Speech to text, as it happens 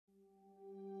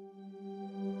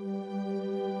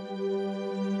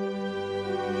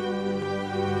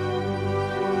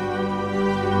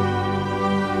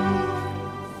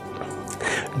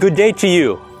Good day to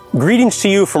you. Greetings to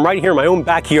you from right here in my own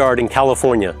backyard in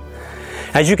California.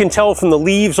 As you can tell from the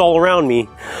leaves all around me,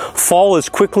 fall is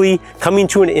quickly coming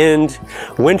to an end,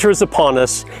 winter is upon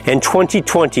us, and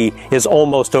 2020 is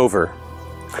almost over.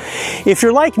 If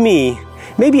you're like me,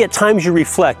 maybe at times you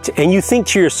reflect and you think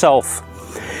to yourself,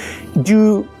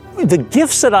 do the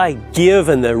gifts that I give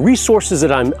and the resources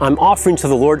that I'm offering to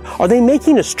the Lord, are they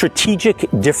making a strategic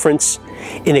difference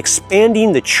in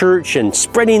expanding the church and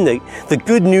spreading the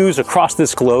good news across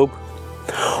this globe?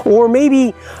 Or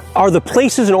maybe are the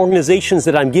places and organizations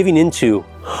that I'm giving into,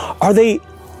 are they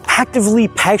actively,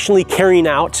 passionately carrying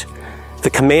out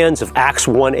the commands of Acts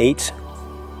 1:8?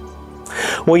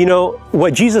 Well, you know,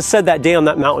 what Jesus said that day on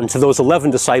that mountain to those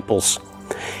 11 disciples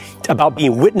about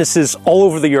being witnesses all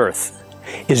over the earth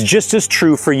is just as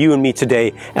true for you and me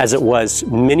today as it was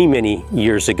many, many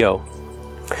years ago.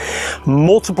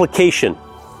 Multiplication,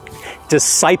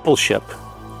 discipleship,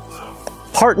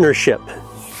 partnership,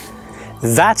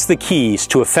 that's the keys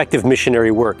to effective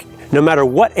missionary work, no matter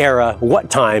what era, what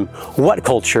time, what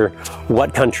culture,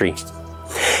 what country.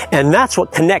 And that's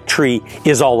what ConnecTree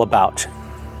is all about.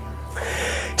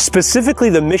 Specifically,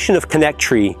 the mission of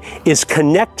ConnecTree is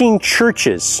connecting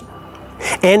churches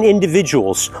and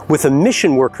individuals with the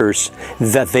mission workers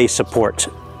that they support.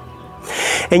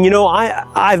 And you know,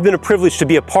 I've been a privilege to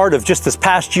be a part of, just this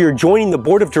past year, joining the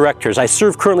board of directors. I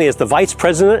serve currently as the vice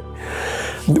president.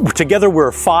 Together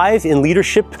we're 5 in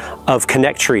leadership of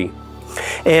ConnecTree.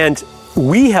 And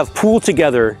we have pooled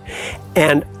together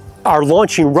and are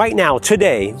launching right now,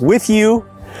 today, with you,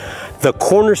 the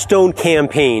Cornerstone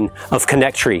campaign of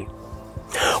ConnecTree.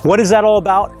 What is that all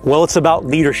about? Well, it's about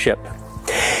leadership.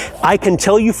 I can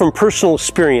tell you from personal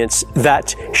experience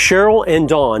that Cheryl and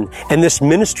Dawn and this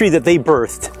ministry that they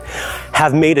birthed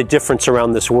have made a difference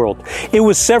around this world. It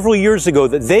was several years ago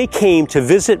that they came to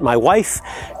visit my wife,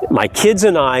 my kids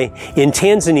and I in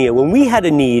Tanzania when we had a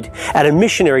need at a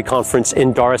missionary conference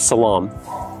in Dar es Salaam.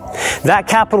 That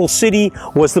capital city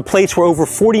was the place where over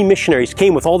 40 missionaries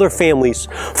came with all their families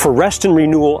for rest and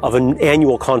renewal of an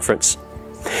annual conference.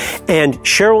 And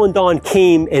Cheryl and Dawn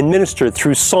came and ministered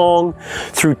through song,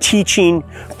 through teaching,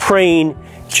 praying,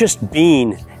 just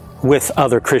being with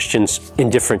other Christians in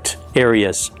different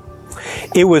areas.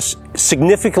 It was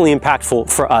significantly impactful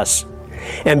for us.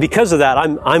 And because of that,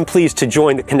 I'm pleased to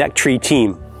join the ConnecTree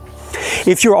team.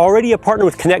 If you're already a partner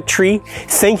with ConnecTree,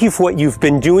 thank you for what you've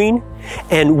been doing,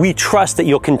 and we trust that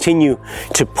you'll continue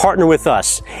to partner with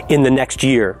us in the next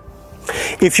year.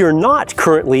 If you're not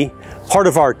currently part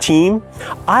of our team,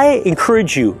 I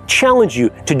encourage you, challenge you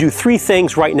to do 3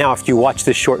 things right now after you watch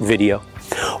this short video.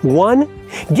 1,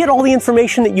 get all the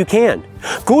information that you can.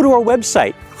 Go to our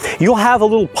website. You'll have a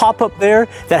little pop-up there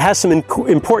that has some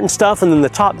important stuff, and then the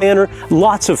top banner,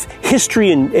 lots of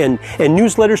history and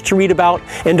newsletters to read about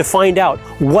and to find out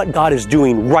what God is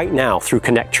doing right now through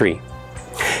ConnecTree.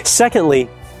 Secondly,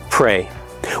 pray.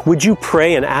 Would you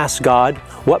pray and ask God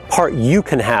what part you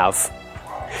can have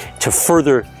to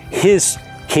further His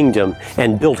kingdom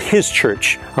and build His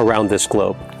church around this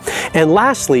globe? And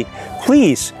lastly,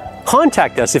 please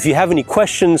contact us if you have any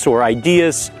questions or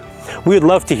ideas. We would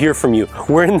love to hear from you.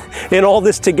 We're in all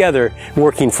this together,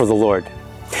 working for the Lord.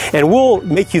 And we'll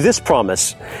make you this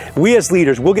promise. We as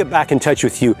leaders, we'll get back in touch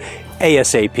with you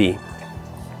ASAP.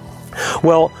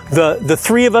 Well, the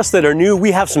 3 of us that are new,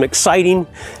 we have some exciting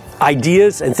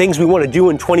ideas and things we want to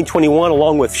do in 2021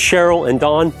 along with Cheryl and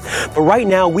Dawn. But right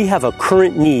now we have a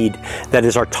current need that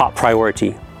is our top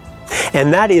priority.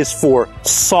 And that is for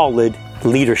solid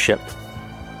leadership.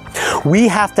 We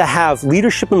have to have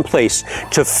leadership in place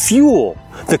to fuel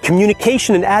the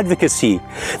communication and advocacy,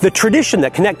 the tradition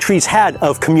that ConnecTree's had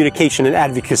of communication and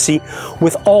advocacy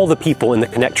with all the people in the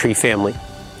ConnecTree family.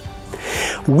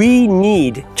 We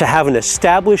need to have an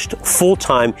established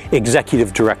full-time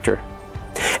executive director.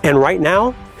 And right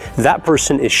now, that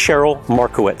person is Cheryl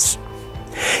Markowitz.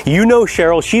 You know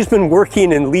Cheryl, she's been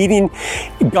working and leading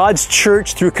God's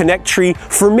church through ConnecTree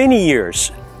for many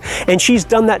years. And she's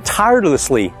done that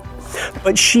tirelessly.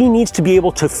 But she needs to be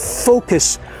able to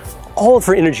focus all of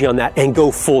her energy on that and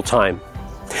go full-time.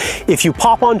 If you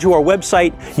pop onto our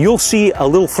website, you'll see a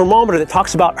little thermometer that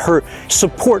talks about her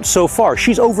support so far.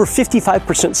 She's over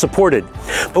 55% supported,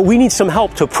 but we need some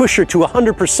help to push her to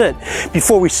 100%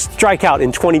 before we strike out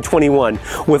in 2021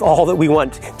 with all that we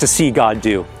want to see God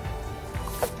do.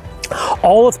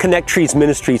 All of ConnecTree's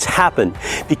ministries happen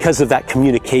because of that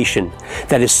communication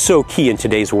that is so key in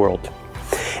today's world.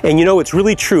 And you know, it's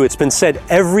really true. It's been said,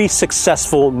 every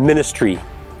successful ministry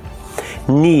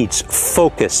needs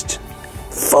focused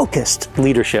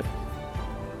leadership.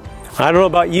 I don't know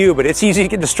about you, but it's easy to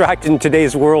get distracted in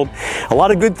today's world. A lot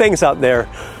of good things out there,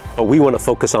 but we want to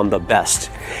focus on the best.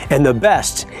 And the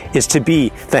best is to be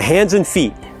the hands and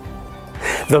feet,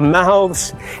 the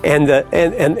mouths and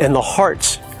the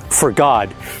hearts for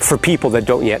God, for people that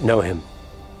don't yet know Him.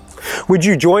 Would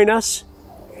you join us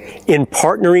in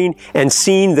partnering and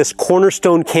seeing this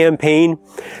Cornerstone campaign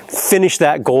finish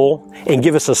that goal and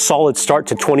give us a solid start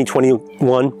to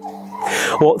 2021?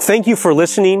 Well, thank you for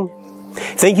listening.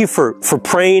 Thank you for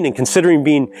praying and considering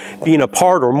being a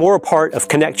part or more a part of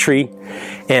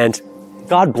ConnecTree. And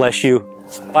God bless you.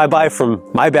 Bye-bye from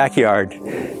my backyard.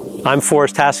 I'm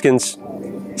Forrest Haskins,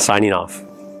 signing off.